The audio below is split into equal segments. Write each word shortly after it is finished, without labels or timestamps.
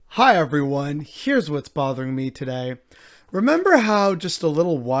Hi everyone, here's what's bothering me today. Remember how just a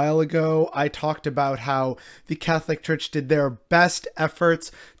little while ago I talked about how the Catholic Church did their best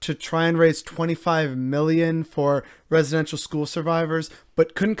efforts to try and raise 25 million for residential school survivors,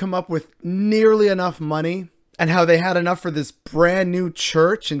 but couldn't come up with nearly enough money? And how they had enough for this brand new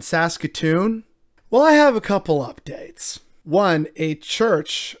church in Saskatoon? Well, I have a couple updates. One, a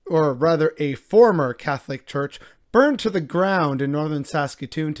church, or rather a former Catholic church, burned to the ground in northern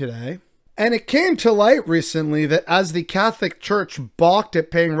Saskatoon today. And it came to light recently that as the Catholic Church balked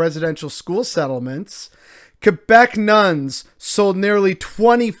at paying residential school settlements, Quebec nuns sold nearly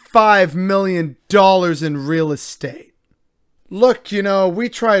 $25 million in real estate. Look, we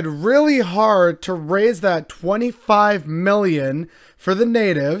tried really hard to raise that $25 million for the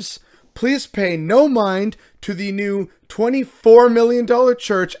natives. Please pay no mind to the new $24 million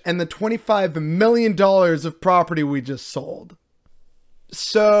church and the $25 million of property we just sold.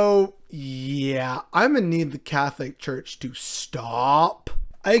 So, yeah, I'm going to need the Catholic Church to stop.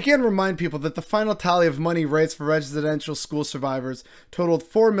 I again remind people that the final tally of money raised for residential school survivors totaled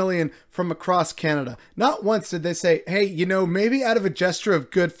 $4 million from across Canada. Not once did they say, hey, maybe out of a gesture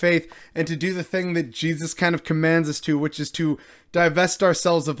of good faith and to do the thing that Jesus kind of commands us to, which is to divest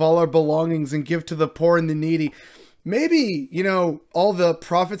ourselves of all our belongings and give to the poor and the needy. Maybe, all the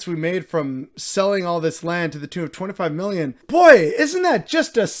profits we made from selling all this land to the tune of 25 million. Boy, isn't that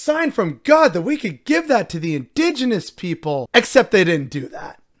just a sign from God that we could give that to the indigenous people? Except they didn't do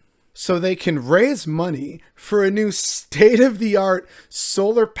that. So they can raise money for a new state-of-the-art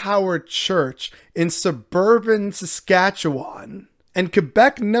solar-powered church in suburban Saskatchewan. And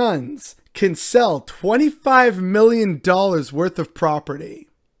Quebec nuns can sell $25 million worth of property.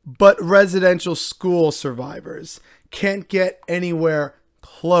 But residential school survivors can't get anywhere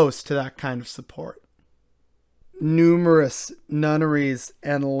close to that kind of support. Numerous nunneries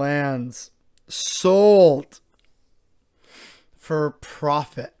and lands sold for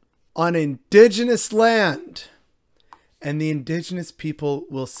profit on indigenous land, and the indigenous people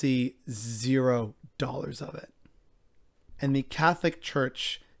will see $0 of it. And the Catholic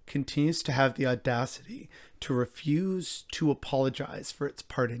Church continues to have the audacity to refuse to apologize for its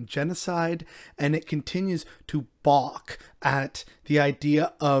part in genocide, and it continues to balk at the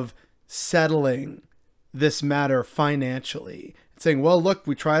idea of settling this matter financially. It's saying, well, look,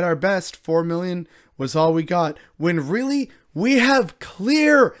 we tried our best, $4 million was all we got, when really we have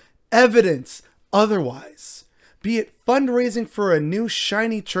clear evidence otherwise. Be it fundraising for a new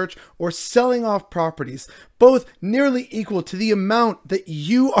shiny church or selling off properties, both nearly equal to the amount that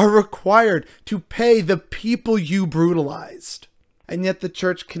you are required to pay the people you brutalized. And yet the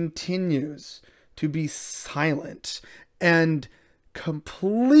church continues to be silent and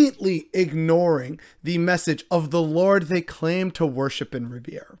completely ignoring the message of the Lord they claim to worship and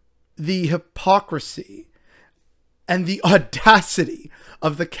revere. The hypocrisy and the audacity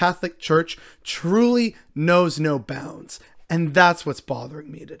of the Catholic Church truly knows no bounds. And that's what's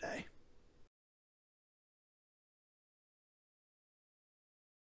bothering me today.